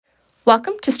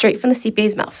Welcome to Straight from the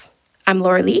CPA's Mouth. I'm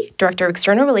Laura Lee, Director of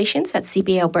External Relations at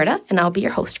CPA Alberta, and I'll be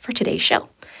your host for today's show.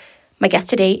 My guest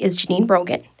today is Janine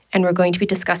Brogan, and we're going to be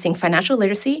discussing financial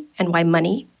literacy and why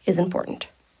money is important.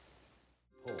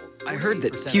 I heard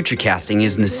that futurecasting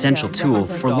is an essential tool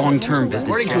for long-term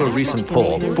business strategy. According to a recent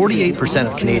poll, 48%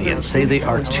 of Canadians say they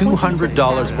are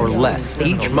 $200 or less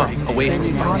each month away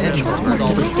from financial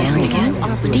market is down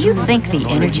again. Do you think the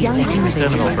energy sector is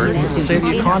of Albertans say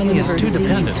the economy is too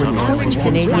dependent on oil?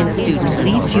 Canadian student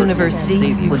leaves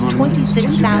university with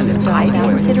 $26,000. I'm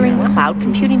considering cloud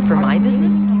computing for my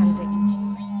business.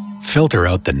 Filter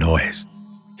out the noise.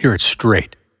 Hear it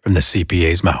straight from the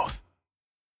CPA's mouth.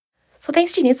 So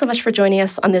thanks, Janine, so much for joining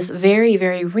us on this very,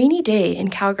 very rainy day in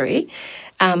Calgary.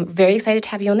 Very excited to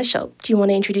have you on the show. Do you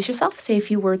want to introduce yourself, say a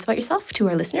few words about yourself to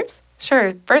our listeners?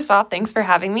 Sure. First off, thanks for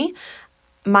having me.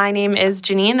 My name is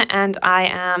Janine, and I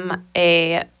am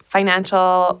a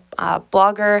financial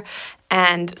blogger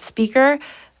and speaker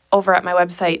over at my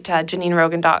website,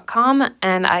 JanineRogan.com,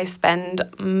 and I spend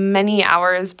many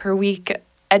hours per week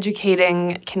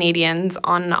educating Canadians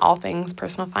on all things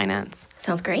personal finance.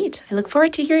 Sounds great. I look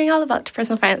forward to hearing all about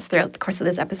personal finance throughout the course of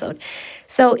this episode.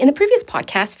 So in the previous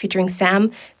podcast featuring Sam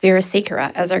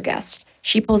Veerasekara as our guest,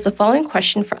 she posed the following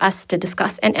question for us to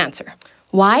discuss and answer.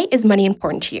 Why is money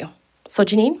important to you? So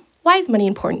Janine, why is money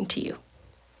important to you?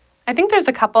 I think there's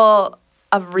a couple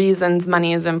of reasons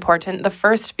money is important. The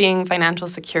first being financial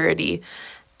security.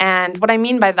 And what I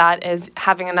mean by that is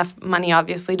having enough money,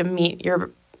 obviously, to meet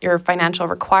your financial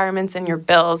requirements and your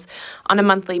bills on a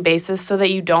monthly basis so that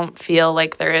you don't feel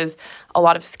like there is a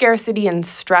lot of scarcity and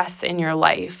stress in your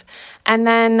life. And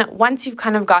then once you've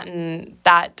kind of gotten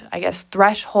that, I guess,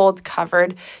 threshold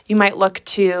covered, you might look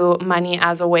to money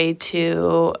as a way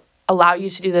to allow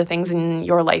you to do the things in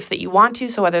your life that you want to.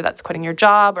 So whether that's quitting your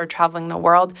job or traveling the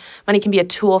world, money can be a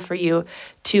tool for you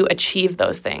to achieve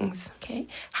those things. Okay.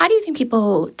 How do you think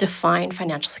people define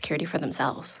financial security for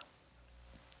themselves?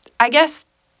 I guess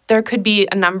there could be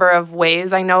a number of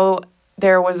ways. I know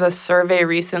there was a survey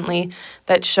recently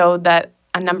that showed that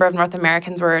a number of North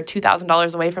Americans were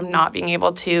 $2,000 away from not being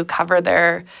able to cover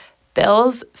their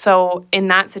bills. So in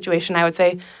that situation, I would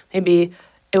say maybe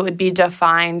it would be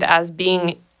defined as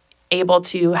being able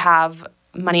to have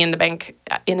money in the bank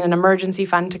in an emergency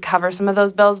fund to cover some of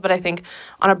those bills. But I think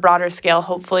on a broader scale,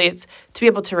 hopefully it's to be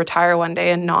able to retire one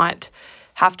day and not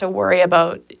have to worry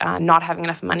about not having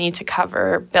enough money to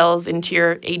cover bills into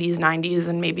your 80s, 90s,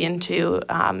 and maybe into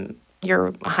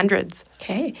your hundreds.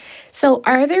 Okay. So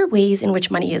are there ways in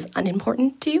which money is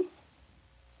unimportant to you?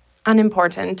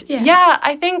 Unimportant? Yeah,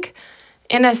 I think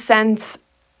in a sense,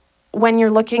 when you're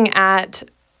looking at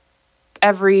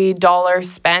every dollar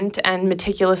spent and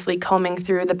meticulously combing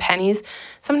through the pennies,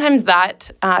 sometimes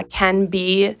that can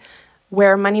be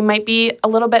where money might be a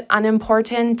little bit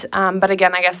unimportant. But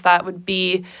again, I guess that would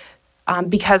be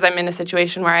because I'm in a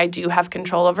situation where I do have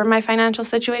control over my financial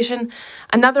situation.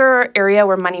 Another area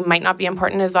where money might not be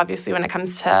important is obviously when it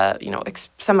comes to,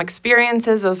 some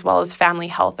experiences as well as family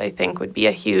health, I think would be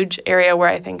a huge area where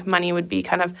I think money would be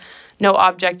kind of no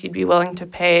object. You'd be willing to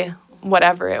pay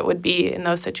whatever it would be in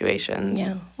those situations.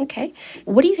 Yeah, okay.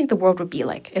 What do you think the world would be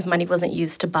like if money wasn't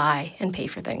used to buy and pay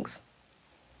for things?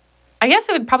 I guess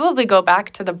it would probably go back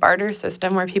to the barter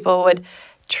system where people would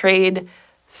trade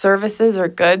services or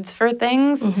goods for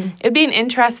things. Mm-hmm. It'd be an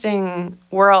interesting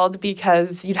world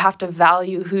because you'd have to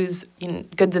value whose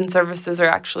goods and services are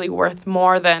actually worth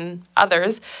more than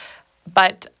others.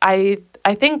 But I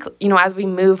think, as we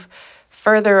move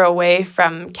further away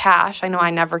from cash, I know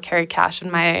I never carry cash in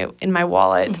my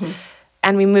wallet, mm-hmm.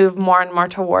 and we move more and more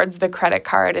towards the credit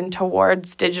card and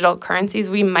towards digital currencies,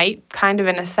 we might kind of,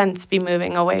 in a sense, be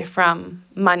moving away from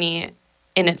money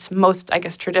in its most, I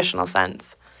guess, traditional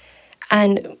sense.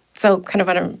 And so kind of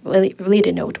on a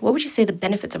related note, what would you say the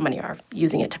benefits of money are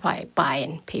using it to buy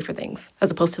and pay for things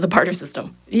as opposed to the barter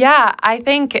system? Yeah, I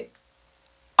think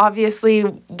obviously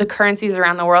the currencies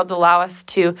around the world allow us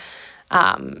to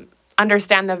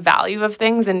understand the value of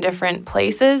things in different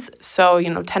places. So,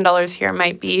 $10 here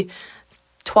might be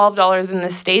 $12 in the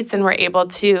States, and we're able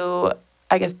to,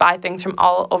 I guess, buy things from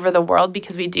all over the world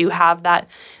because we do have that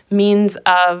means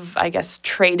of, I guess,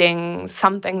 trading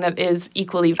something that is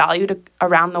equally valued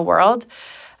around the world.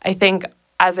 I think,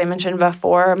 as I mentioned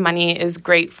before, money is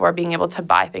great for being able to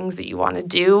buy things that you want to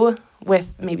do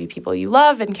with maybe people you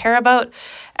love and care about,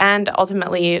 and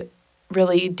ultimately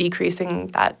really decreasing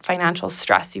that financial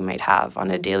stress you might have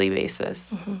on a daily basis.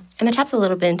 Mm-hmm. And that taps a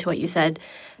little bit into what you said,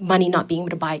 money not being able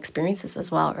to buy experiences as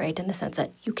well, right? In the sense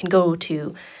that you can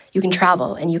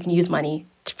travel and you can use money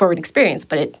for an experience,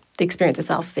 but the experience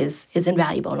itself is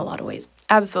invaluable in a lot of ways.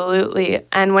 Absolutely.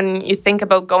 And when you think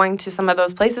about going to some of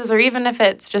those places, or even if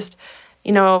it's just,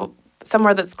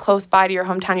 somewhere that's close by to your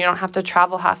hometown, you don't have to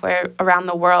travel halfway around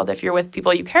the world. If you're with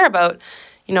people you care about,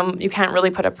 you can't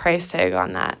really put a price tag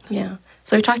on that. Yeah.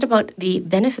 So we talked about the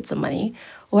benefits of money.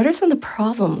 What are some of the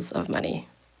problems of money?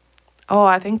 Oh,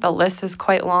 I think the list is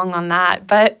quite long on that.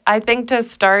 But I think to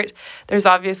start, there's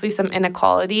obviously some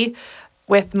inequality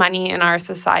with money in our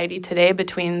society today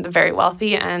between the very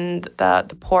wealthy and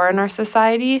the poor in our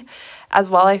society. As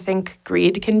well, I think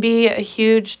greed can be a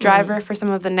huge driver for some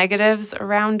of the negatives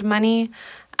around money.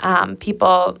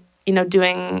 People,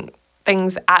 doing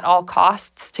things at all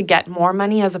costs to get more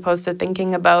money as opposed to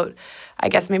thinking about, I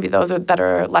guess, maybe those that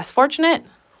are less fortunate.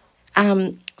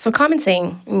 So common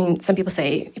saying, some people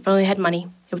say, if I only had money,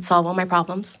 it would solve all my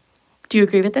problems. Do you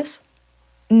agree with this?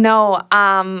 No.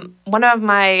 One of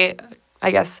my,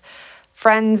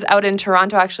 friends out in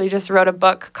Toronto actually just wrote a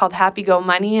book called Happy Go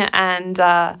Money, and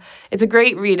it's a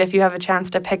great read if you have a chance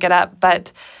to pick it up.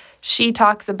 But she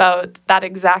talks about that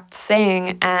exact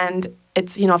saying, and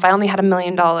it's, if I only had $1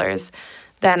 million,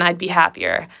 then I'd be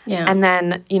happier. Yeah. And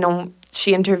then,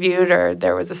 she interviewed, or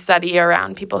there was a study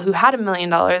around people who had $1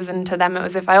 million, and to them it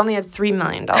was, if I only had $3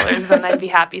 million, then I'd be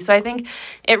happy. So I think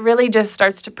it really just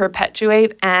starts to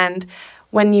perpetuate, and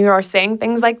when you are saying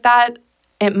things like that,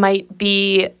 it might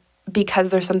be because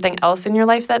there's something else in your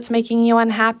life that's making you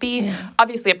unhappy. Yeah.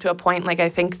 Obviously, up to a point, I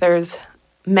think there's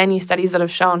many studies that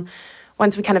have shown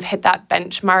once we kind of hit that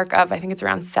benchmark of, I think it's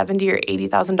around $70,000 or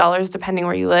 $80,000, depending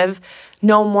where you live,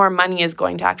 no more money is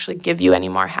going to actually give you any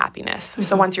more happiness.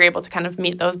 So once you're able to kind of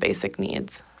meet those basic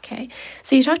needs. Okay.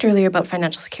 So you talked earlier about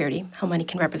financial security, how money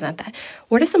can represent that.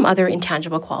 What are some other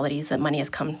intangible qualities that money has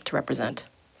come to represent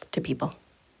to people?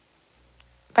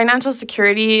 Financial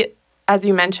security, as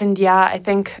you mentioned, I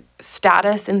think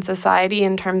status in society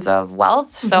in terms of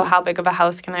wealth. So how big of a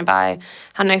house can I buy?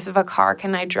 How nice of a car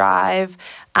can I drive?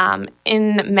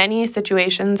 In many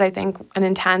situations, I think an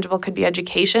intangible could be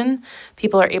education.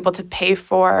 People are able to pay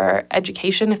for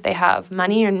education if they have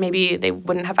money, and maybe they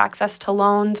wouldn't have access to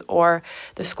loans, or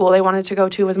the school they wanted to go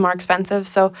to was more expensive.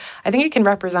 So I think it can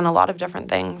represent a lot of different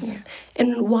things. Yeah.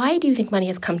 And why do you think money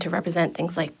has come to represent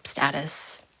things like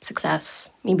status, success,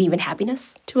 maybe even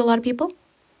happiness to a lot of people?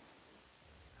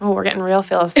 Oh, we're getting real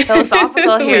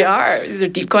philosophical here. We are. These are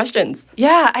deep questions.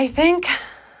 Yeah, I think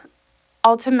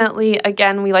ultimately,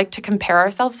 again, we like to compare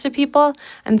ourselves to people.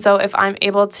 And so if I'm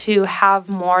able to have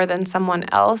more than someone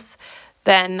else,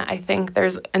 then I think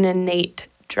there's an innate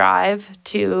drive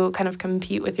to kind of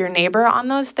compete with your neighbor on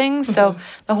those things. So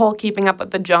the whole keeping up with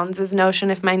the Joneses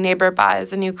notion, if my neighbor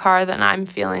buys a new car, then I'm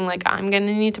feeling like I'm going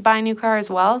to need to buy a new car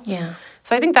as well. Yeah.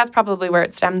 So I think that's probably where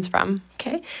it stems from.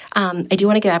 Okay. I do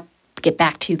want to get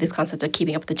back to this concept of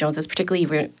keeping up with the Joneses,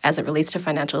 particularly as it relates to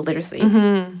financial literacy.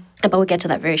 But we'll get to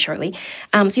that very shortly.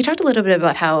 So you talked a little bit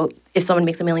about how if someone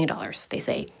makes $1 million, they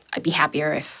say, I'd be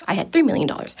happier if I had $3 million.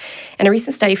 And a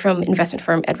recent study from investment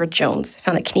firm Edward Jones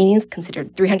found that Canadians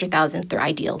considered $300,000 their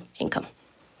ideal income.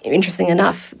 Interesting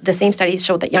enough, the same studies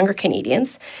showed that younger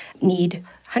Canadians need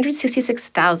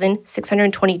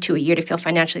 $166,622 a year to feel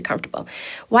financially comfortable.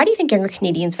 Why do you think younger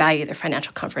Canadians value their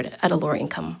financial comfort at a lower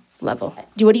income level?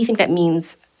 What do you think that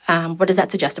means? What does that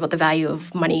suggest about the value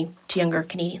of money to younger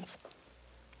Canadians?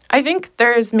 I think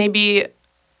there's maybe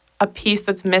a piece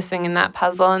that's missing in that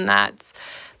puzzle, and that's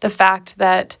the fact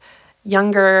that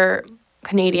younger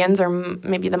Canadians, or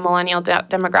maybe the millennial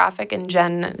demographic and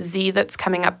Gen Z that's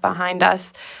coming up behind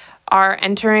us, are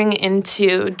entering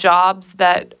into jobs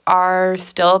that are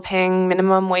still paying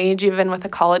minimum wage even with a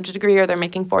college degree, or they're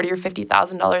making $40,000 or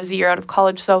 $50,000 a year out of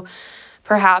college. So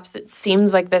perhaps it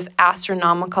seems like this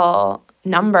astronomical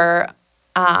number.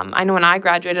 I know when I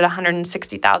graduated,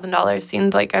 $160,000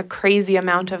 seemed like a crazy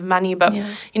amount of money. But,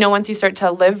 once you start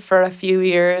to live for a few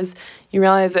years, you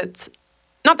realize it's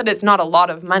not that it's not a lot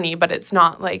of money, but it's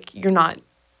not like you're not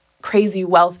crazy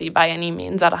wealthy by any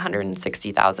means at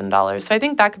 $160,000. So I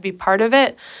think that could be part of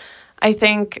it. I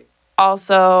think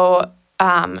also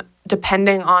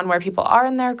depending on where people are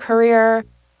in their career,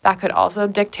 that could also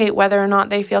dictate whether or not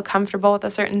they feel comfortable with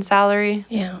a certain salary.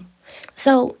 Yeah.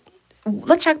 So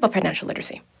let's talk about financial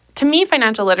literacy. To me,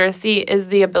 financial literacy is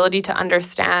the ability to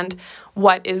understand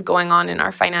what is going on in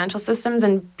our financial systems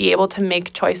and be able to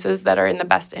make choices that are in the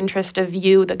best interest of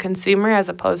you, the consumer, as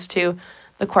opposed to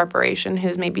the corporation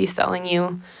who's maybe selling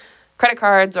you credit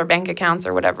cards or bank accounts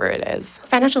or whatever it is.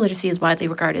 Financial literacy is widely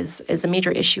regarded as a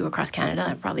major issue across Canada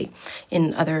and probably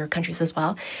in other countries as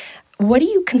well. What do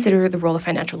you consider the role of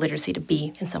financial literacy to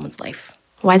be in someone's life?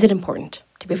 Why is it important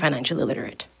to be financially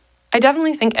literate? I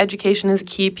definitely think education is a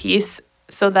key piece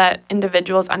so that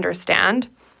individuals understand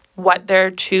what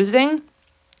they're choosing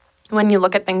when you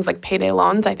look at things like payday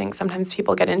loans, I think sometimes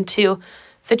people get into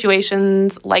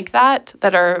situations like that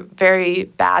are very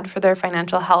bad for their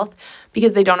financial health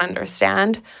because they don't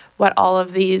understand what all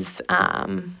of these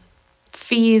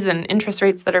fees and interest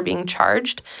rates that are being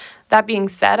charged. That being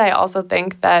said, I also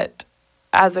think that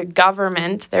as a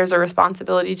government, there's a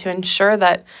responsibility to ensure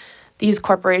that these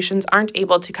corporations aren't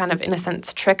able to kind of, in a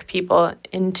sense, trick people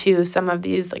into some of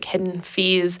these like hidden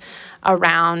fees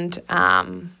around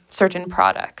certain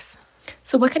products.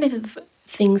 So what kind of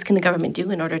things can the government do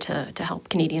in order to help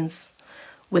Canadians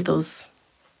with those,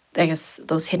 I guess,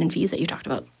 those hidden fees that you talked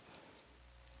about?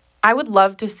 I would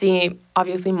love to see,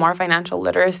 obviously, more financial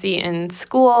literacy in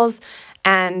schools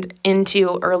and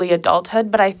into early adulthood,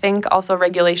 but I think also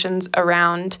regulations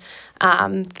around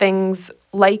things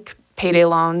like payday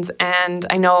loans. And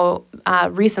I know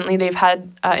recently they've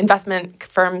had investment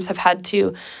firms have had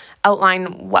to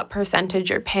outline what percentage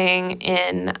you're paying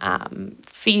in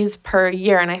fees per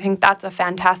year. And I think that's a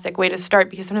fantastic way to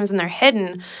start because sometimes when they're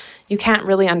hidden, you can't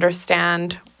really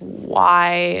understand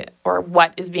why or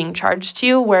what is being charged to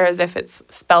you. Whereas if it's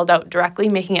spelled out directly,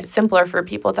 making it simpler for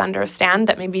people to understand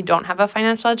that maybe don't have a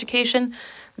financial education,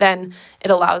 then it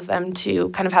allows them to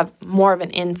kind of have more of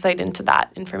an insight into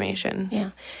that information.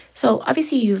 Yeah. So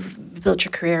obviously you've built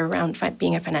your career around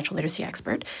being a financial literacy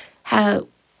expert. Have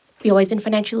you always been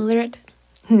financially literate?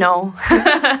 No.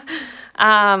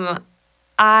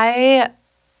 I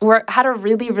had a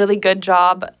really, really good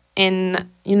job in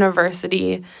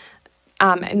university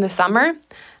in the summer.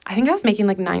 I think I was making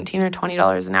like $19 or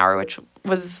 $20 an hour, which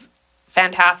was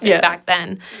fantastic back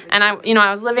then. And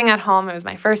I was living at home. It was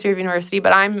my first year of university,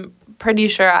 but I'm pretty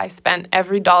sure I spent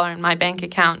every dollar in my bank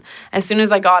account as soon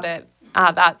as I got it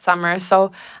that summer.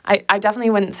 So I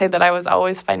definitely wouldn't say that I was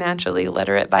always financially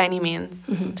literate by any means.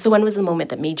 Mm-hmm. So when was the moment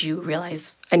that made you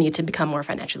realize I need to become more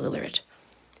financially literate?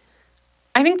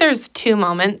 I think there's two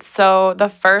moments. So the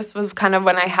first was kind of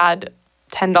when I had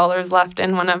 $10 left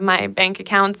in one of my bank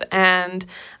accounts and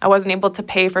I wasn't able to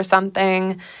pay for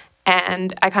something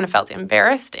and I kind of felt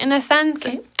embarrassed in a sense.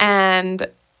 Okay. And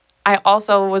I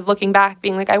also was looking back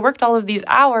being like, I worked all of these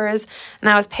hours and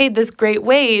I was paid this great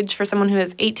wage for someone who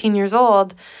is 18 years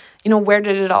old. Where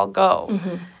did it all go?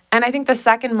 Mm-hmm. And I think the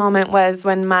second moment was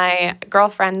when my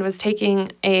girlfriend was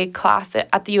taking a class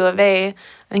at the U of A.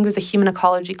 I think it was a human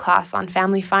ecology class on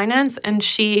family finance. And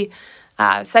she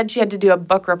said she had to do a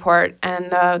book report.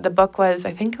 And the book was,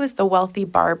 I think it was The Wealthy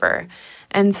Barber.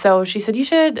 And so she said, you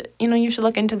should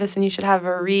look into this and you should have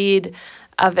a read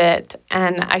of it.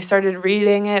 And I started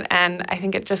reading it. And I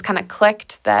think it just kind of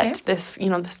clicked that this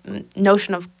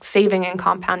notion of saving and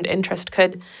compound interest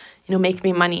could make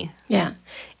me money. Yeah.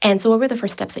 And so what were the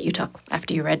first steps that you took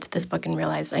after you read this book and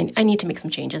realized I need to make some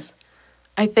changes?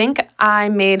 I think I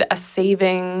made a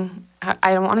saving,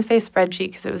 I don't want to say a spreadsheet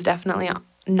because it was definitely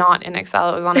not in Excel.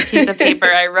 It was on a piece of paper.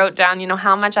 I wrote down,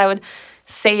 how much I would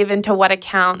save into what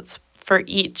accounts for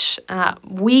each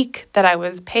week that I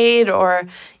was paid or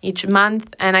each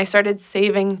month. And I started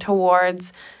saving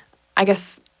towards, I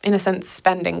guess, in a sense,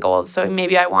 spending goals. So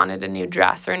maybe I wanted a new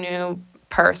dress or a new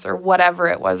purse or whatever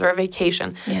it was, or a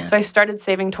vacation. Yeah. So I started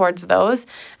saving towards those.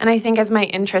 And I think as my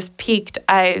interest peaked,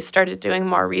 I started doing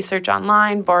more research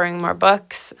online, borrowing more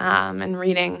books, and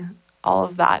reading all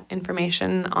of that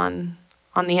information on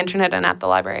the internet and at the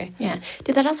library. Yeah.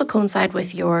 Did that also coincide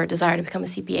with your desire to become a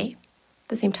CPA at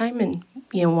the same time and,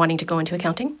 wanting to go into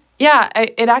accounting? Yeah,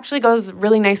 it actually goes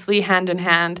really nicely hand in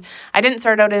hand. I didn't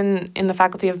start out in the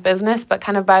Faculty of Business, but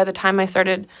kind of by the time I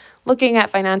started looking at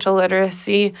financial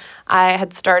literacy, I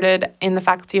had started in the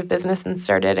Faculty of Business and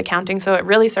started accounting. So it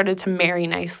really started to marry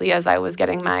nicely as I was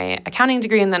getting my accounting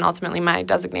degree and then ultimately my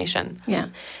designation. Yeah.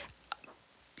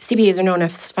 CPAs are known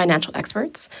as financial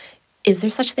experts. Is there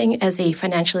such thing as a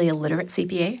financially illiterate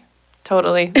CPA?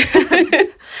 Totally.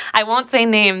 I won't say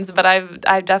names, but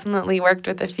I've definitely worked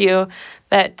with a few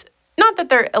that, not that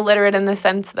they're illiterate in the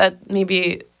sense that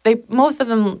maybe most of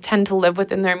them tend to live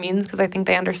within their means because I think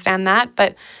they understand that.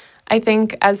 But I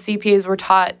think as CPAs, we're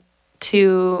taught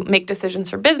to make decisions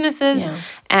for businesses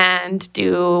and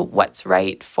do what's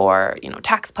right for,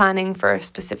 tax planning for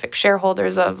specific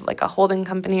shareholders of like a holding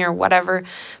company or whatever.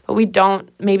 But we don't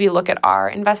maybe look at our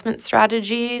investment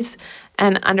strategies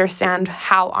and understand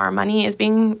how our money is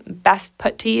being best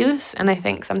put to use. And I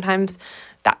think sometimes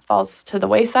that falls to the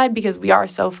wayside because we are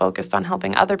so focused on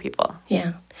helping other people.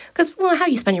 Yeah. Because, how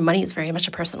you spend your money is very much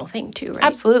a personal thing too, right?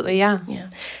 Absolutely, yeah. Yeah.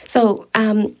 So,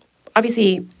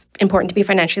 obviously, it's important to be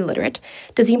financially literate.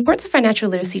 Does the importance of financial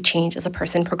literacy change as a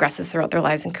person progresses throughout their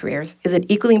lives and careers? Is it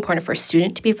equally important for a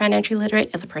student to be financially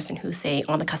literate as a person who's, say,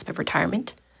 on the cusp of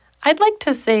retirement? I'd like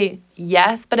to say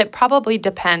yes, but it probably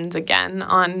depends again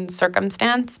on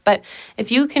circumstance. But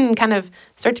if you can kind of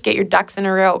start to get your ducks in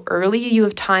a row early, you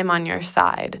have time on your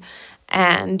side.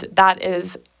 And that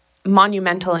is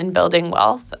monumental in building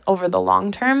wealth over the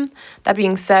long term. That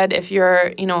being said, if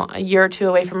you're, a year or two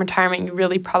away from retirement, you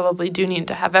really probably do need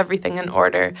to have everything in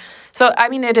order. So, I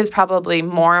mean, it is probably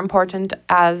more important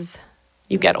as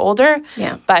you get older.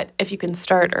 Yeah. But if you can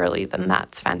start early, then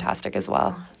that's fantastic as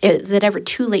well. Is it ever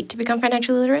too late to become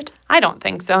financially literate? I don't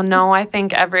think so. No, I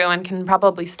think everyone can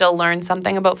probably still learn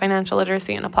something about financial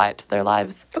literacy and apply it to their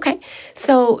lives. Okay.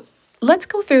 So let's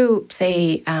go through,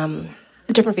 say,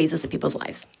 the different phases of people's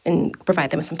lives and provide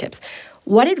them with some tips.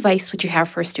 What advice would you have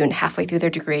for a student halfway through their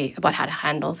degree about how to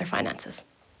handle their finances?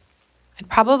 I'd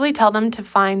probably tell them to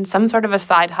find some sort of a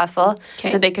side hustle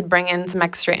Okay. that they could bring in some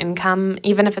extra income,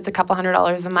 even if it's a couple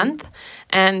 $100s a month,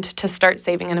 and to start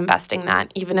saving and investing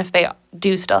that, even if they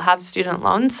do still have student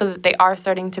loans, so that they are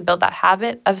starting to build that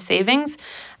habit of savings,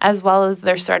 as well as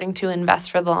they're starting to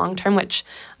invest for the long term, which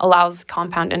allows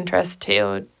compound interest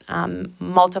to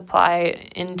multiply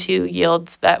into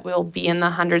yields that will be in the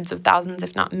hundreds of thousands,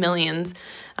 if not millions,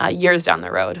 years down the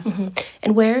road. Mm-hmm.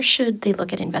 And where should they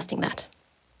look at investing that?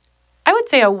 I would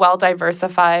say a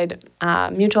well-diversified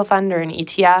mutual fund or an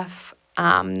ETF.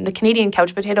 The Canadian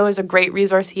Couch Potato is a great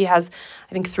resource. He has,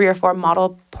 I think, 3 or 4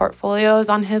 model portfolios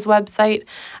on his website,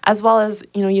 as well as,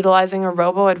 utilizing a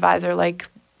robo-advisor like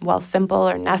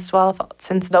Wealthsimple or Nestwealth.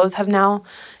 Since those have now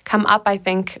come up, I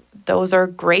think those are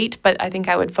great, but I think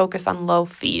I would focus on low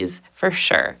fees for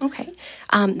sure. Okay.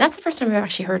 That's the first time I've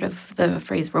actually heard of the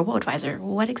phrase robo-advisor.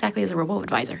 What exactly is a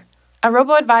robo-advisor? A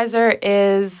robo-advisor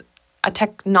is a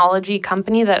technology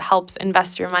company that helps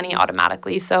invest your money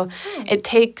automatically. So it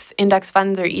takes index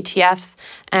funds or ETFs,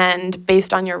 and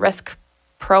based on your risk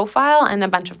profile and a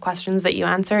bunch of questions that you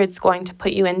answer, it's going to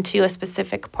put you into a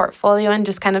specific portfolio and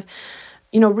just kind of,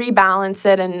 rebalance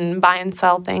it and buy and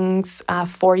sell things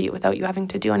for you without you having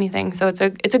to do anything. So it's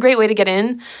a great way to get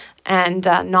in and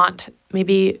not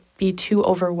maybe be too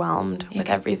overwhelmed with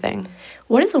everything.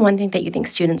 What is the one thing that you think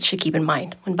students should keep in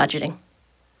mind when budgeting?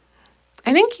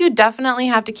 I think you definitely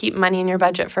have to keep money in your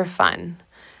budget for fun.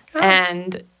 Oh.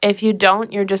 And if you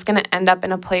don't, you're just going to end up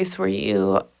in a place where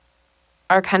you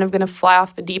are kind of going to fly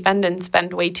off the deep end and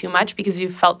spend way too much because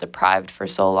you've felt deprived for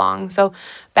so long. So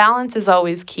balance is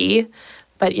always key.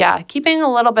 But yeah, keeping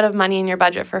a little bit of money in your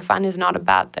budget for fun is not a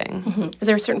bad thing. Mm-hmm. Is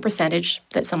there a certain percentage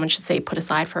that someone should say put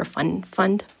aside for a fun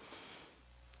fund?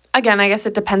 Again, I guess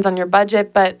it depends on your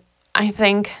budget, but I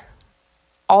think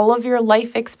all of your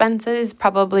life expenses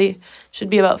probably should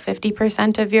be about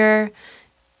 50% of your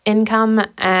income,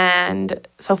 and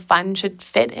so fun should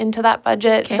fit into that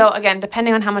budget. Okay. So again,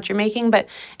 depending on how much you're making, but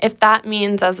if that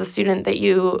means as a student that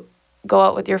you go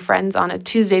out with your friends on a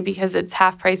Tuesday because it's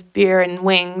half price beer and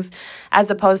wings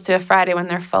as opposed to a Friday when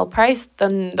they're full price,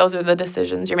 then those are the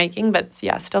decisions you're making. But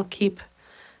yeah, still keep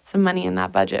some money in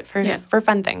that budget for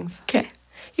fun things. Okay.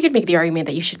 You could make the argument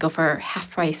that you should go for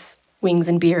half price wings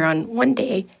and beer on one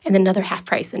day and then another half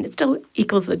price, and it still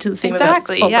equals to the same amount.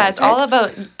 Exactly. Yeah, it's all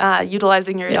about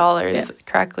utilizing your dollars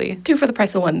correctly. 2 for the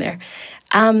price of 1 there.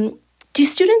 Do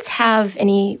students have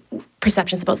any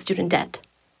perceptions about student debt?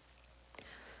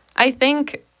 I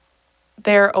think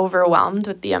they're overwhelmed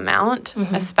with the amount,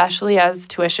 especially as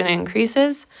tuition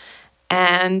increases,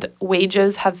 and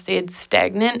wages have stayed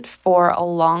stagnant for a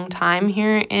long time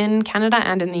here in Canada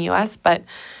and in the US. But,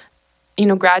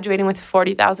 graduating with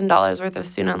 $40,000 worth of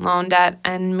student loan debt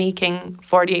and making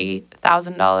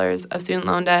 $40,000 of student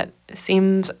loan debt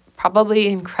seems probably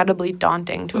incredibly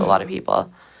daunting to a lot of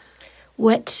people.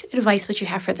 What advice would you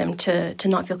have for them to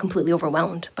not feel completely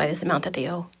overwhelmed by this amount that they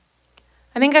owe?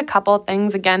 I think a couple of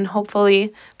things. Again,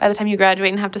 hopefully by the time you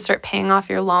graduate and have to start paying off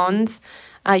your loans,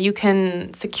 you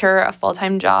can secure a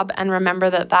full-time job and remember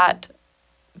that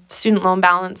student loan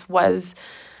balance was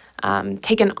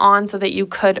taken on so that you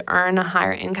could earn a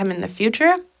higher income in the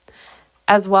future.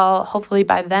 As well, hopefully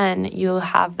by then you'll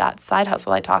have that side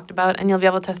hustle I talked about, and you'll be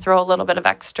able to throw a little bit of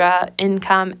extra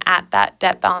income at that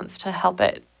debt balance to help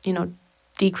it,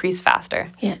 decrease faster.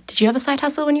 Yeah. Did you have a side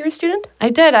hustle when you were a student? I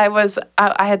did. I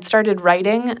had started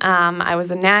writing. I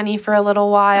was a nanny for a little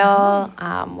while.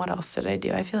 What else did I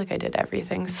do? I feel like I did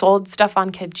everything. Sold stuff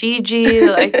on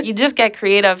Kijiji. You just get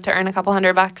creative to earn a couple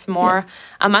 $100 more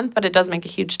a month, but it does make a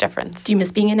huge difference. Do you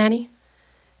miss being a nanny?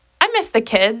 I miss the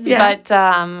kids, but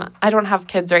I don't have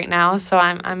kids right now, so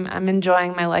I'm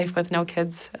enjoying my life with no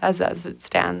kids as it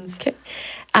stands. Okay.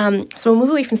 So we'll move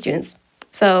away from students.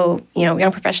 So, young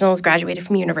professionals graduated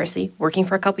from university, working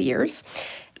for a couple years.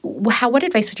 What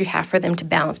advice would you have for them to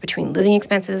balance between living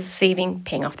expenses, saving,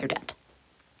 paying off their debt?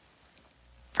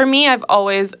 For me, I've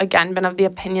always, again, been of the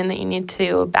opinion that you need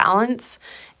to balance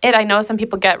it. I know some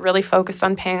people get really focused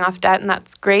on paying off debt, and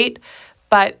that's great.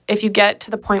 But if you get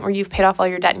to the point where you've paid off all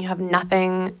your debt and you have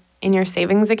nothing in your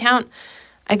savings account,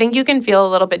 I think you can feel a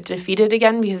little bit defeated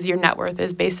again because your net worth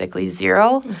is basically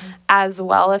zero. As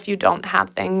well, if you don't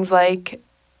have things like,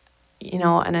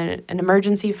 an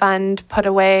emergency fund put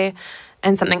away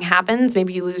and something happens,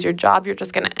 maybe you lose your job, you're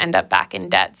just going to end up back in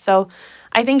debt. So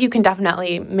I think you can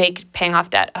definitely make paying off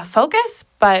debt a focus,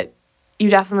 but you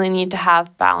definitely need to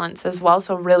have balance as well.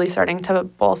 So really starting to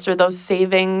bolster those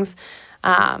savings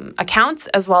accounts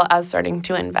as well as starting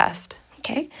to invest.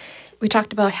 Okay. We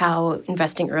talked about how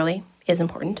investing early is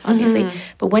important, obviously,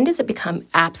 but when does it become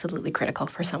absolutely critical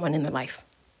for someone in their life?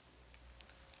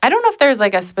 I don't know if there's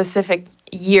like a specific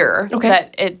year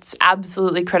that it's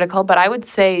absolutely critical, but I would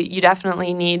say you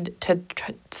definitely need to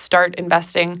start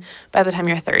investing by the time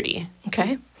you're 30.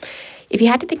 Okay. If you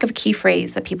had to think of a key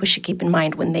phrase that people should keep in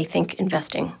mind when they think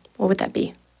investing, what would that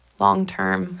be? Long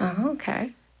term. Oh,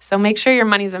 okay. So make sure your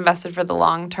money's invested for the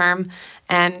long term.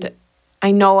 And I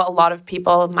know a lot of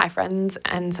people, my friends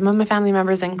and some of my family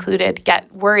members included,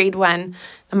 get worried when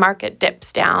the market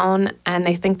dips down and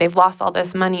they think they've lost all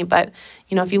this money. But,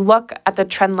 if you look at the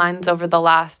trend lines over the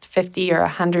last 50 or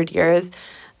 100 years,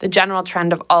 the general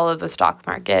trend of all of the stock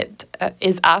market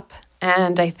is up.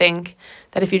 And I think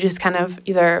that if you just kind of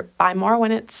either buy more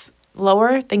when it's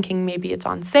lower, thinking maybe it's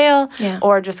on sale,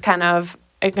 or just kind of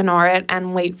ignore it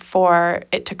and wait for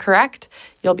it to correct,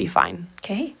 you'll be fine.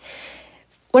 Okay.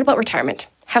 What about retirement?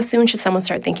 How soon should someone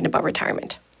start thinking about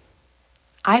retirement?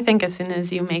 I think as soon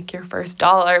as you make your first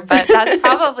dollar, but that's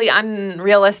probably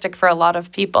unrealistic for a lot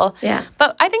of people. Yeah.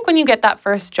 But I think when you get that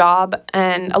first job,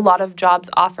 and a lot of jobs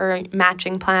offer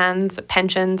matching plans,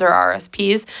 pensions, or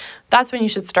RSPs, that's when you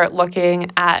should start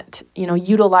looking at,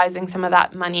 utilizing some of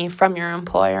that money from your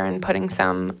employer and putting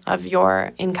some of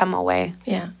your income away.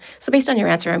 Yeah. So based on your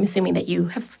answer, I'm assuming that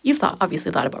you've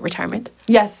obviously thought about retirement.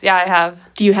 Yes, I have.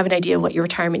 Do you have an idea what your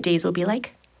retirement days will be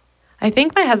like? I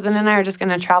think my husband and I are just going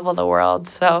to travel the world,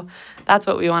 so that's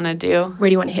what we want to do.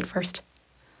 Where do you want to hit first?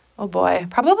 Oh boy,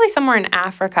 probably somewhere in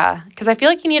Africa, because I feel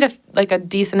like you need a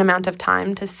decent amount of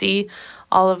time to see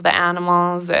all of the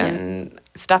animals and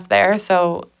stuff there.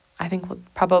 So I think we'll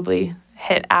probably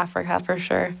hit Africa for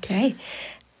sure. Okay.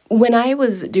 When I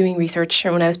was doing research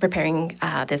and when I was preparing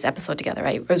this episode together,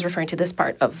 I was referring to this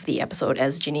part of the episode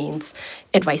as Janine's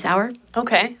advice hour.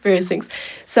 Okay. Various things.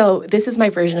 So this is my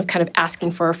version of kind of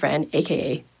asking for a friend,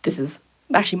 aka this is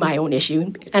actually my own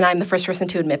issue, and I'm the first person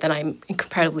to admit that I'm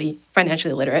incredibly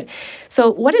financially illiterate.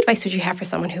 So what advice would you have for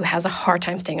someone who has a hard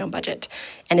time staying on budget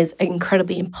and is an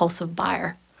incredibly impulsive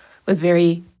buyer with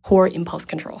very poor impulse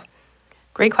control?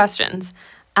 Great questions.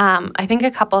 I think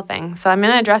a couple of things. So I'm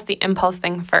going to address the impulse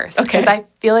thing first. Because I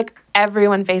feel like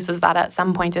everyone faces that at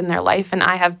some point in their life, and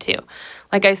I have too.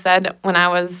 Like I said, when I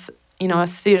was, a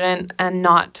student and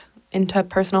not into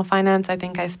personal finance, I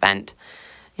think I spent,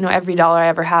 every dollar I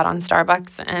ever had on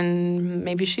Starbucks and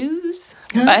maybe shoes.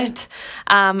 But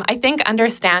I think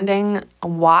understanding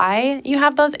why you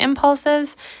have those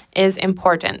impulses is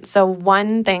important. So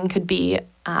one thing could be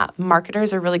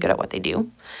marketers are really good at what they do.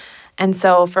 And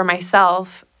so for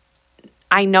myself,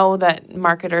 I know that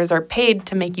marketers are paid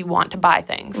to make you want to buy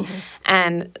things.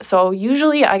 And so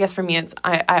usually, I guess for me, it's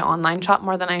I online shop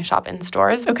more than I shop in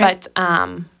stores. But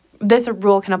this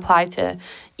rule can apply to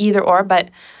either or. But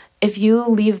if you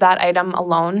leave that item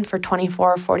alone for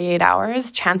 24 or 48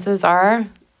 hours, chances are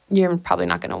you're probably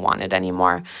not going to want it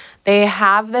anymore. They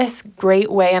have this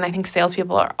great way, and I think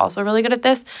salespeople are also really good at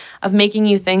this, of making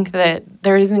you think that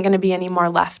there isn't going to be any more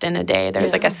left in a day.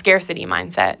 There's like a scarcity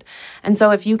mindset. And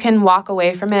so if you can walk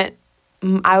away from it,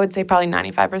 I would say probably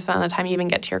 95% of the time you even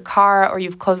get to your car or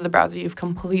you've closed the browser, you've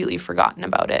completely forgotten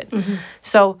about it.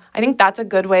 So I think that's a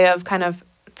good way of kind of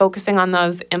focusing on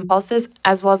those impulses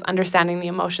as well as understanding the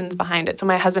emotions behind it. So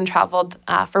my husband traveled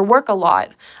for work a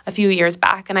lot a few years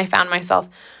back, and I found myself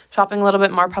shopping a little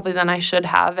bit more probably than I should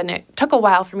have. And it took a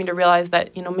while for me to realize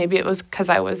that, maybe it was because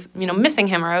I was, missing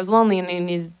him or I was lonely and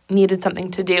I needed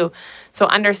something to do. So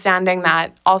understanding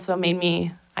that also made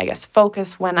me, I guess,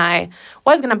 focus when I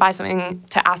was going to buy something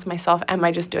to ask myself, am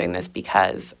I just doing this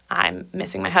because I'm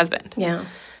missing my husband? Yeah.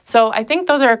 So I think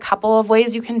those are a couple of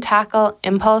ways you can tackle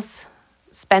impulse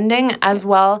spending as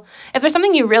well. If there's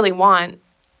something you really want,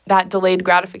 that delayed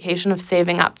gratification of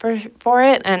saving up for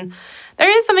it. And there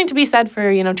is something to be said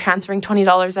for, transferring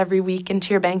 $20 every week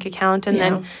into your bank account. And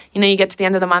then, you get to the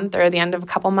end of the month or the end of a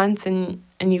couple months and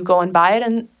you go and buy it.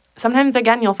 And sometimes,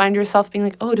 again, you'll find yourself being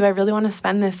like, oh, do I really want to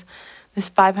spend this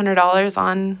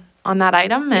 $500 on that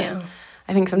item? And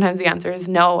I think sometimes the answer is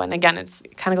no. And again,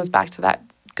 it kind of goes back to that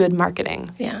good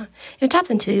marketing. Yeah. And it taps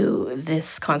into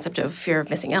this concept of fear of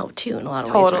missing out, too, in a lot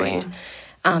of Totally. ways,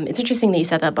 right? It's interesting that you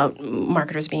said that about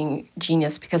marketers being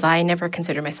genius, because I never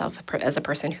considered myself as a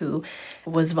person who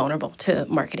was vulnerable to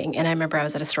marketing. And I remember I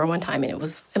was at a store one time, and it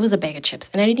was a bag of chips,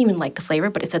 and I didn't even like the flavor,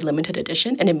 but it said limited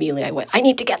edition, and immediately I went, I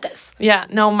need to get this. Yeah,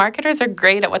 no, marketers are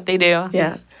great at what they do.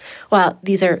 Yeah. Well,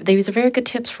 these are very good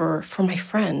tips for my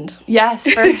friend. Yes,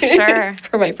 for sure.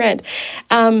 For my friend.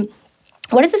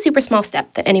 What is a super small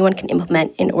step that anyone can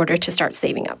implement in order to start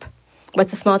saving up?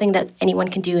 What's a small thing that anyone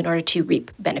can do in order to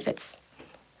reap benefits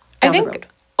down the road? I think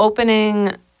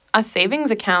opening a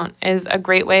savings account is a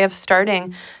great way of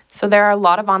starting. So there are a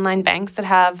lot of online banks that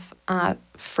have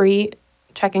free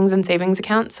checkings and savings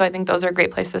accounts. So I think those are a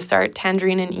great place to start.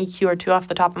 Tangerine and EQ are two off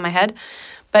the top of my head.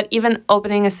 But even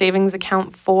opening a savings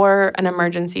account for an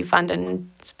emergency fund and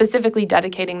specifically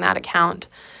dedicating that account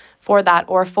for that,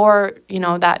 or for,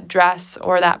 that dress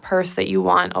or that purse that you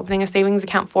want, opening a savings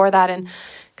account for that and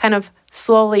kind of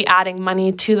slowly adding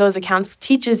money to those accounts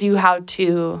teaches you how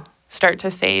to start to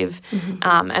save.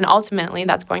 And ultimately,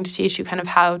 that's going to teach you kind of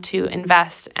how to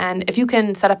invest. And if you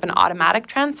can set up an automatic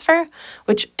transfer,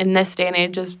 which in this day and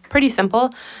age is pretty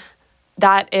simple,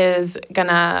 that is going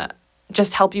to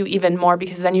just help you even more,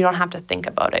 because then you don't have to think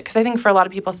about it. Because I think for a lot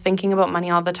of people, thinking about money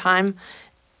all the time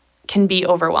can be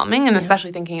overwhelming, and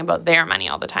especially thinking about their money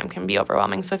all the time can be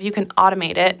overwhelming. So if you can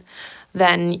automate it,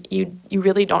 then you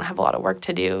really don't have a lot of work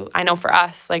to do. I know for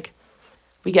us, like,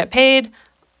 we get paid,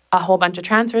 a whole bunch of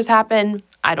transfers happen,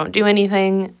 I don't do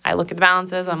anything, I look at the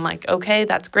balances, I'm like, okay,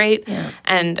 that's great,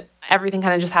 and everything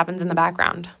kind of just happens in the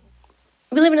background.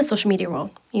 We live in a social media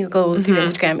world. You go through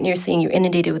Instagram and you're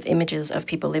inundated with images of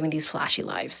people living these flashy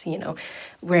lives,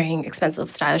 wearing expensive,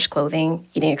 stylish clothing,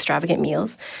 eating extravagant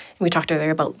meals. And we talked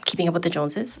earlier about keeping up with the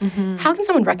Joneses. How can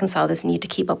someone reconcile this need to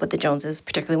keep up with the Joneses,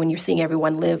 particularly when you're seeing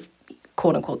everyone live,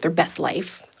 quote unquote, their best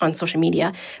life on social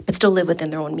media, but still live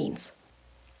within their own means?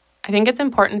 I think it's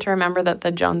important to remember that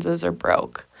the Joneses are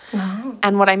broke. Wow.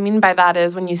 And what I mean by that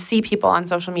is when you see people on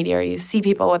social media, or you see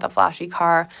people with a flashy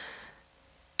car,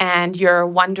 and you're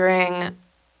wondering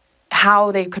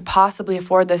how they could possibly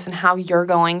afford this and how you're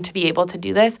going to be able to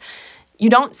do this,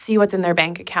 you don't see what's in their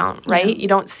bank account, right? Yeah. You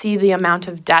don't see the amount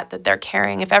of debt that they're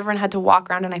carrying. If everyone had to walk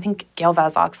around, and I think Gail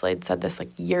Vaz-Oxlade said this like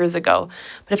years ago,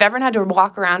 but if everyone had to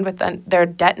walk around with their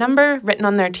debt number written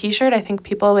on their T-shirt, I think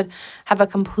people would have a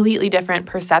completely different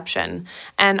perception.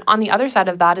 And on the other side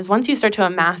of that is once you start to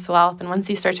amass wealth and once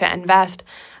you start to invest,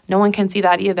 no one can see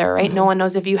that either, right? No one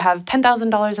knows if you have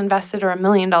 $10,000 invested or $1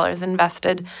 million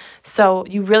invested. So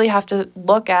you really have to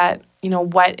look at,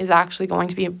 what is actually going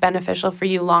to be beneficial for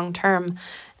you long term.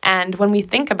 And when we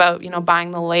think about, buying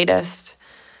the latest,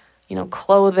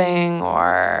 clothing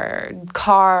or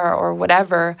car or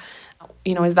whatever,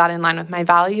 is that in line with my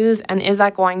values? And is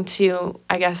that going to,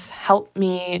 I guess, help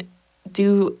me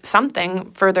do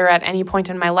something further at any point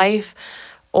in my life?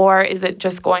 Or is it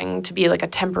just going to be like a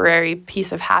temporary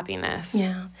piece of happiness?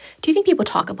 Yeah. Do you think people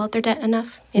talk about their debt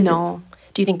enough? No.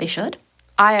 Do you think they should?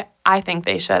 I think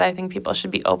they should. I think people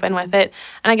should be open with it.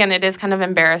 And again, it is kind of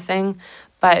embarrassing,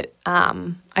 but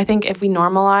I think if we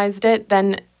normalized it,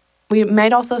 then we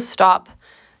might also stop,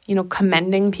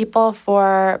 commending people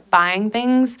for buying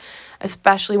things,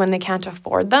 especially when they can't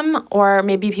afford them, or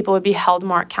maybe people would be held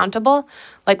more accountable.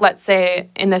 Like, let's say,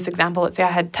 in this example, let's say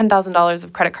I had $10,000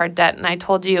 of credit card debt, and I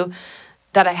told you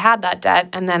that I had that debt,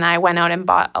 and then I went out and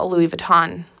bought a Louis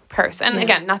Vuitton purse. And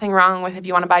again, nothing wrong with if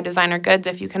you want to buy designer goods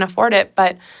if you can afford it,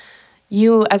 but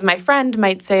you, as my friend,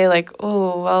 might say, like,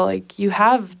 oh, well, like, you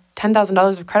have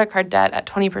 $10,000 of credit card debt at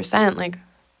 20%, like,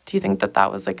 do you think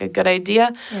that was like a good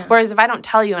idea? Yeah. Whereas if I don't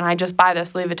tell you and I just buy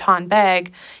this Louis Vuitton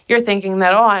bag, you're thinking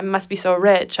that, oh, I must be so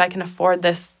rich, I can afford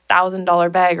this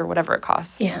 $1,000 bag or whatever it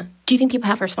costs. Yeah. Do you think people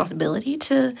have a responsibility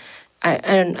to,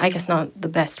 I guess not the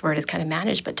best word is kind of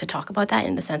manage, but to talk about that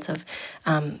in the sense of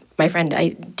my friend, I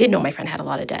did know my friend had a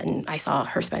lot of debt and I saw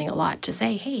her spending a lot, to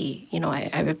say, hey,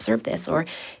 I've observed this, or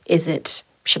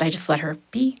should I just let her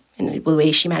be? And the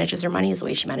way she manages her money is the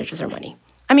way she manages her money.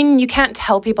 I mean, you can't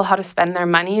tell people how to spend their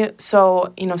money,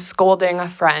 so, scolding a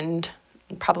friend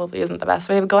probably isn't the best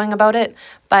way of going about it,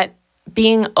 but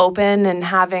being open and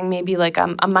having maybe like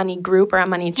a money group or a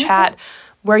money chat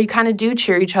where you kind of do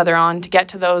cheer each other on to get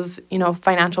to those,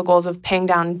 financial goals of paying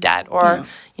down debt or,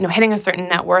 hitting a certain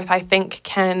net worth, I think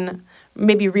can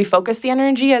maybe refocus the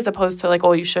energy as opposed to like,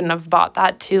 oh, you shouldn't have bought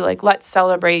that, to like, let's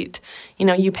celebrate,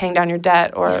 you paying down your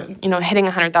debt or, hitting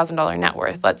 $100,000 net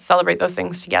worth. Let's celebrate those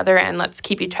things together and let's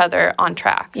keep each other on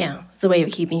track. Yeah, it's a way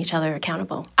of keeping each other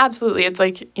accountable. Absolutely. It's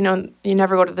like, you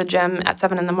never go to the gym at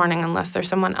 7 a.m. unless there's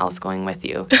someone else going with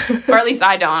you. Or at least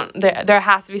I don't. There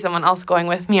has to be someone else going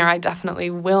with me, or I definitely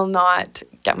will not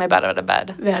get my butt out of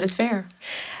bed. That is fair.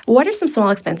 What are some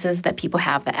small expenses that people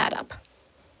have that add up?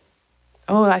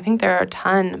 Oh, I think there are a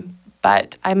ton,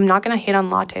 but I'm not going to hate on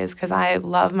lattes because I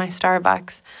love my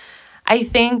Starbucks. I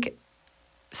think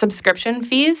subscription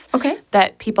fees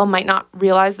that people might not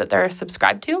realize that they're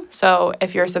subscribed to. So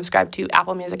if you're subscribed to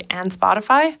Apple Music and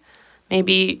Spotify,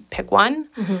 maybe pick one.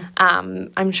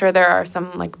 I'm sure there are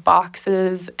some like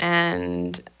boxes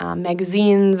and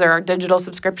magazines or digital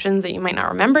subscriptions that you might not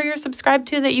remember you're subscribed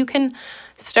to that you can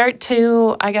start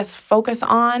to, I guess, focus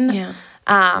on. Yeah.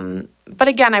 But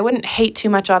again, I wouldn't hate too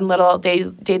much on little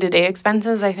day-to-day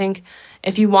expenses. I think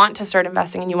if you want to start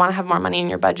investing and you want to have more money in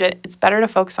your budget, it's better to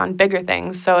focus on bigger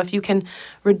things. So if you can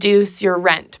reduce your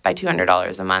rent by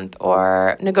 $200 a month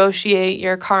or negotiate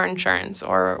your car insurance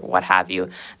or what have you,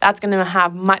 that's going to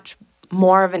have much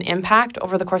more of an impact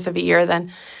over the course of a year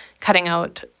than cutting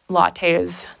out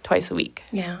lattes twice a week.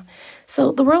 Yeah.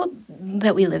 So the world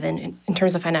that we live in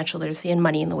terms of financial literacy and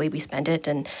money and the way we spend it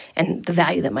and the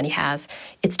value that money has,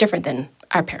 it's different than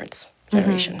our parents'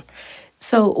 generation.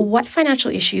 So what financial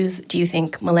issues do you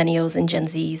think millennials and Gen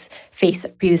Zs face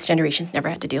that previous generations never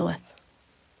had to deal with?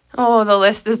 Oh, the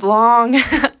list is long.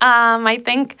 I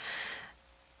think,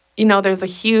 there's a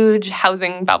huge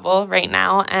housing bubble right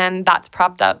now, and that's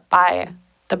propped up by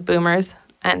the boomers.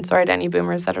 And sorry to any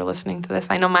boomers that are listening to this.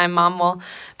 I know my mom will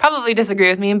probably disagree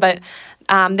with me, but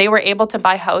they were able to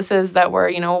buy houses that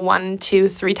were, 1, 2,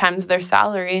 3 times their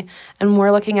salary. And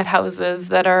we're looking at houses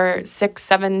that are 6,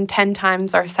 7, 10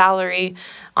 times our salary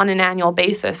on an annual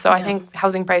basis. So I think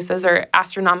housing prices are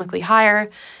astronomically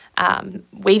higher.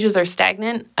 Wages are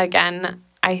stagnant. Again,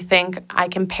 I think I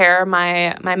compare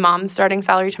my mom's starting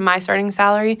salary to my starting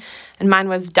salary, and mine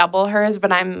was double hers,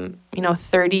 but I'm,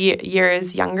 30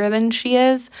 years younger than she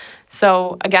is.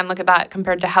 So again, look at that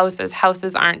compared to houses.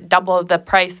 Houses aren't double the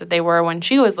price that they were when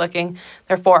she was looking.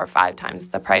 They're 4 or 5 times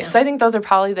the price. Yeah. So I think those are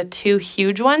probably the 2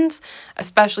 huge ones,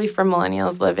 especially for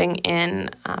millennials living in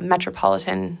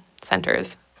metropolitan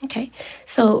centers. Okay.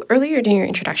 So earlier during your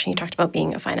introduction, you talked about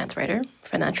being a finance writer,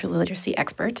 financial literacy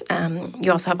expert.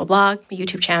 You also have a blog, a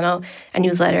YouTube channel, a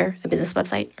newsletter, a business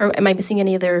website. Or am I missing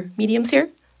any other mediums here?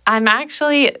 I'm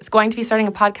actually going to be starting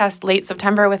a podcast late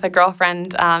September with a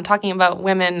girlfriend talking about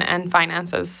women and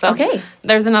finances. So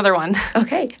there's another one.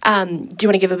 Okay. Do you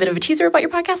want to give a bit of a teaser about your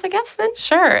podcast, I guess, then?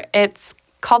 Sure. It's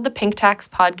called the Pink Tax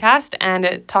Podcast, and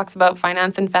it talks about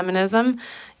finance and feminism.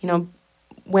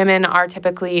 Women are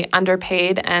typically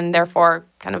underpaid and therefore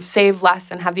kind of save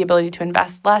less and have the ability to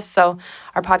invest less. So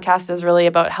our podcast is really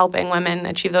about helping women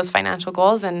achieve those financial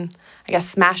goals and, I guess,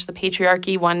 smash the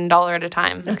patriarchy $1 at a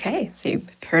time. Okay. So you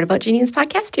heard about Jeannie's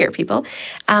podcast here, people.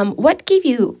 What gave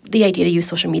you the idea to use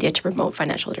social media to promote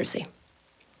financial literacy?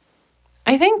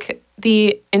 I think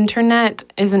the internet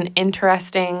is an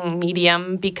interesting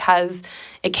medium because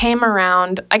it came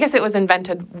around, I guess it was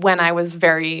invented when I was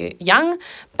very young,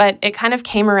 but it kind of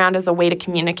came around as a way to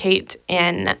communicate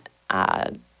in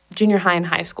junior high and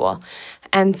high school.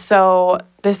 And so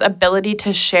this ability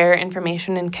to share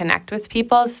information and connect with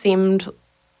people seemed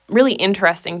really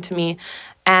interesting to me.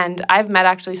 And I've met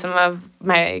actually some of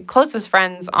my closest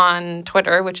friends on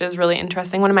Twitter, which is really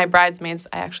interesting. One of my bridesmaids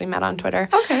I actually met on Twitter.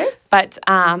 Okay. But,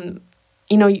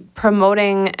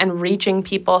 promoting and reaching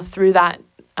people through that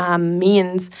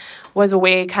means was a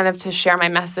way kind of to share my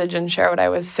message and share what I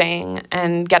was saying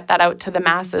and get that out to the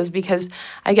masses, because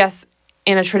I guess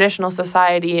in a traditional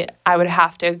society, I would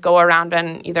have to go around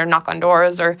and either knock on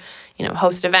doors or,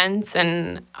 host events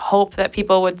and hope that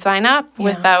people would sign up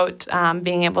without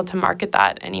being able to market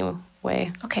that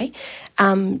anyway. Okay.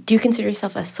 Do you consider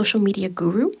yourself a social media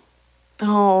guru?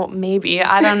 Oh, maybe.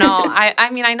 I don't know.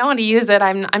 I mean, I know how to use it.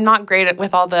 I'm not great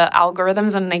with all the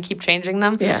algorithms, and they keep changing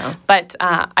them. Yeah. But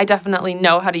I definitely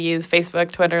know how to use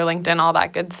Facebook, Twitter, LinkedIn, all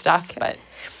that good stuff. Okay. But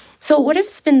so what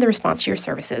has been the response to your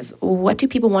services? What do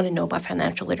people want to know about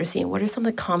financial literacy, and what are some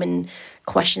of the common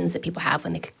questions that people have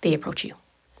when they approach you?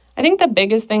 I think the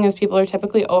biggest thing is people are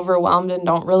typically overwhelmed and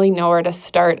don't really know where to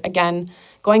start. Again,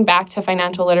 going back to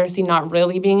financial literacy not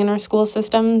really being in our school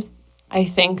systems, I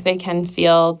think they can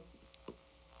feel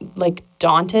like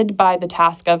daunted by the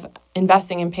task of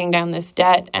investing and paying down this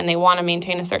debt, and they want to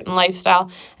maintain a certain lifestyle.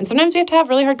 And sometimes we have to have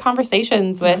really hard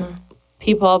conversations with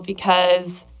people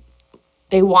because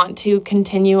they want to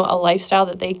continue a lifestyle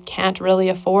that they can't really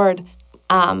afford.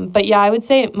 But yeah, I would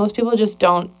say most people just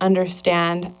don't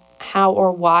understand how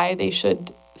or why they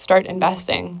should start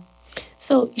investing.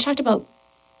 So you talked about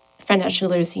financial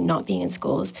literacy not being in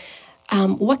schools.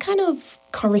 What kind of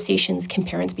conversations can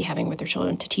parents be having with their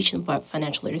children to teach them about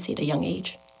financial literacy at a young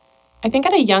age? I think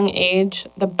at a young age,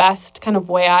 the best kind of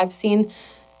way I've seen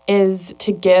is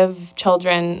to give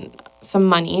children some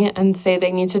money and say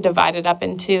they need to divide it up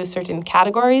into certain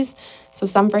categories. So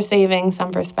some for saving,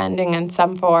 some for spending, and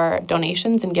some for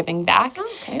donations and giving back.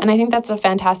 Okay. And I think that's a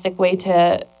fantastic way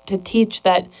to teach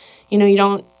that, you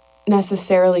don't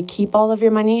necessarily keep all of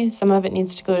your money. Some of it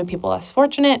needs to go to people less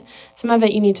fortunate. Some of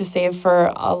it you need to save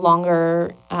for a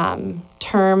longer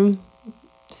term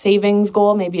savings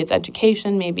goal. Maybe it's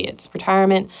education, maybe it's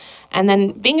retirement. And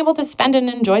then being able to spend and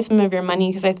enjoy some of your money,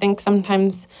 because I think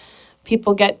sometimes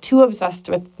people get too obsessed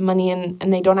with money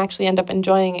and they don't actually end up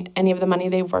enjoying any of the money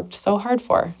they've worked so hard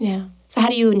for. Yeah. So how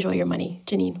do you enjoy your money,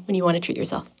 Janine, when you want to treat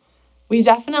yourself? We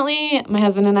definitely, my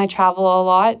husband and I travel a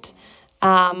lot.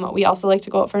 We also like to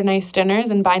go out for nice dinners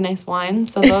and buy nice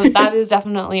wines. So that is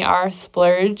definitely our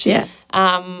splurge. Yeah.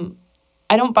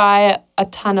 I don't buy a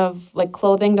ton of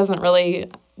clothing, doesn't really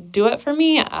do it for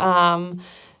me.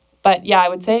 But yeah, I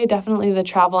would say definitely the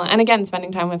travel and again,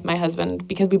 spending time with my husband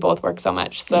because we both work so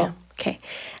much. So yeah. Okay.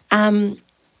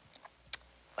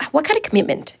 What kind of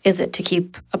commitment is it to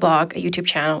keep a blog, a YouTube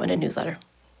channel, and a newsletter?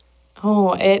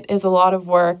 Oh, it is a lot of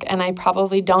work, and I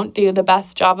probably don't do the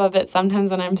best job of it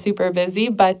sometimes when I'm super busy,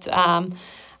 but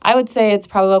I would say it's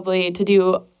probably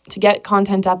to get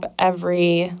content up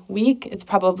every week, it's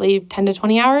probably 10 to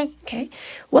 20 hours. Okay.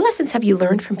 What lessons have you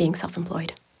learned from being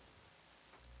self-employed?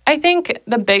 I think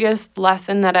the biggest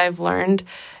lesson that I've learned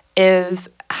is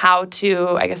how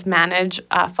to, manage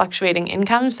fluctuating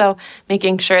income. So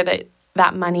making sure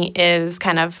that money is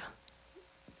kind of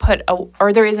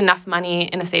or there is enough money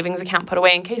in a savings account put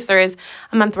away in case there is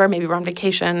a month where maybe we're on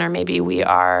vacation or maybe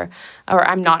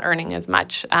I'm not earning as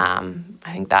much. I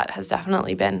think that has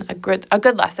definitely been a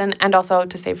good lesson, and also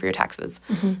to save for your taxes.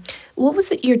 Mm-hmm. What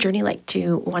was your journey like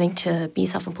to wanting to be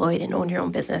self-employed and own your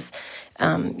own business?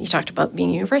 You talked about being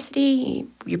in university,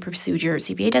 you pursued your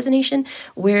CPA designation.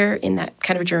 Where in that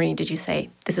kind of journey did you say,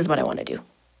 this is what I want to do?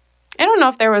 I don't know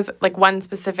if there was one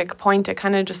specific point. It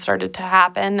kind of just started to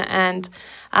happen, and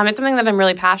it's something that I'm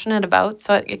really passionate about.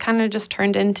 So it kind of just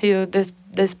turned into this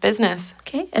business.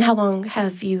 Okay. And how long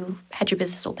have you had your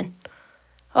business open?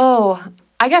 Oh,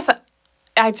 I guess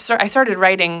I started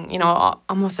writing,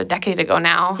 almost a decade ago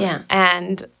now. Yeah.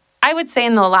 And I would say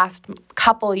in the last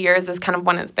couple years is kind of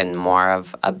when it's been more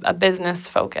of a business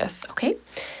focus. Okay.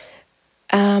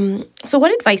 So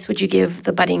what advice would you give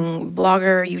the budding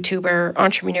blogger, YouTuber,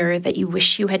 entrepreneur that you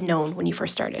wish you had known when you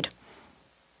first started?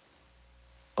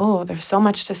 Oh, there's so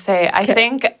much to say. I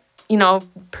think,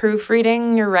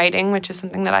 proofreading your writing, which is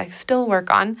something that I still work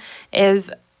on, is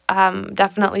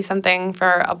definitely something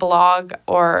for a blog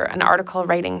or an article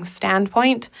writing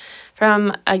standpoint.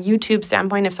 From a YouTube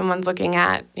standpoint, if someone's looking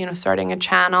at, starting a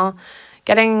channel,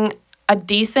 getting a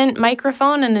decent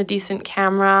microphone and a decent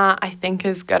camera, I think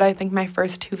is good. I think my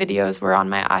first 2 videos were on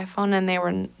my iPhone and they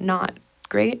were not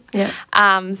great. Yeah.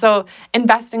 So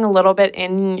investing a little bit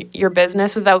in your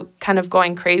business without kind of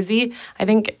going crazy, I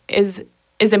think is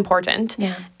important.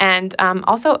 Yeah. And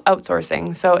also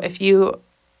outsourcing. So if you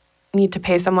need to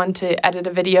pay someone to edit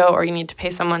a video or you need to pay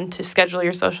someone to schedule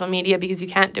your social media because you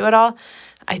can't do it all,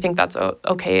 I think that's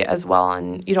okay as well.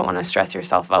 And you don't want to stress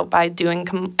yourself out by doing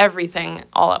everything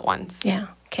all at once. Yeah.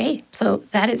 Okay. So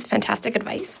that is fantastic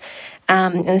advice.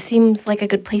 And it seems like a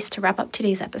good place to wrap up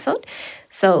today's episode.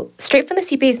 So Straight from the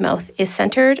CPA's Mouth is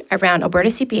centered around Alberta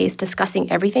CPAs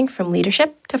discussing everything from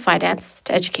leadership to finance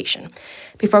to education.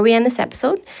 Before we end this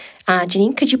episode,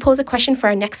 Janine, could you pose a question for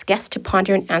our next guest to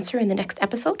ponder and answer in the next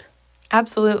episode?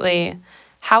 Absolutely.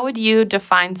 How would you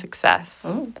define success?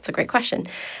 Oh, that's a great question.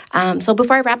 So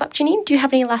before I wrap up, Janine, do you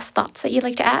have any last thoughts that you'd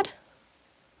like to add?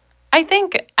 I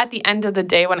think at the end of the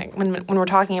day, when we're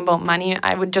talking about money,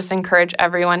 I would just encourage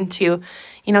everyone to,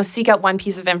 seek out one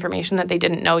piece of information that they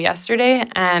didn't know yesterday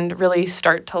and really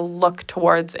start to look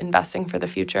towards investing for the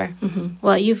future. Mm-hmm.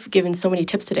 Well, you've given so many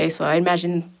tips today, so I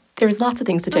imagine there's lots of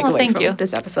things to take away from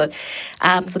this episode.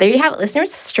 So there you have it,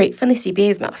 listeners, straight from the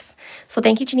CPA's mouth. So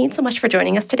thank you, Janine, so much for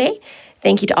joining us today.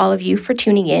 Thank you to all of you for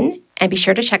tuning in, and be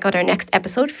sure to check out our next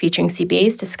episode featuring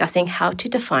CPAs discussing how to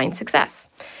define success.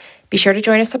 Be sure to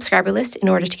join our subscriber list in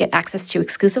order to get access to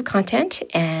exclusive content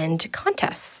and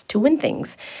contests to win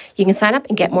things. You can sign up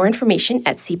and get more information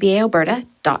at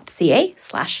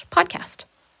cpaalberta.ca/podcast.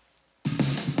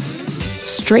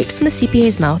 Straight from the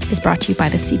CPA's Mouth is brought to you by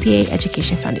the CPA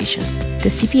Education Foundation. The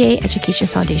CPA Education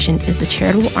Foundation is the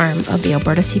charitable arm of the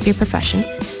Alberta CPA profession,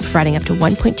 providing up to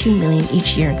 $1.2 million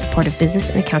each year in support of business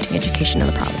and accounting education in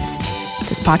the province.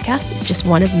 This podcast is just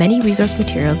one of many resource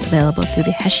materials available through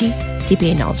the HESI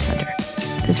CPA Knowledge Centre.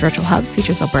 This virtual hub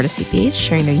features Alberta CPAs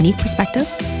sharing their unique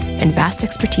perspective and vast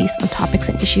expertise on topics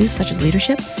and issues such as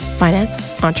leadership, finance,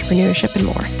 entrepreneurship, and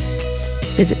more.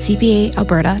 Visit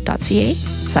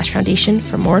cpaalberta.ca/foundation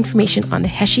for more information on the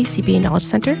HESI CPA Knowledge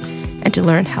Centre and to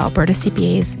learn how Alberta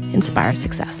CPAs inspire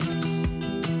success.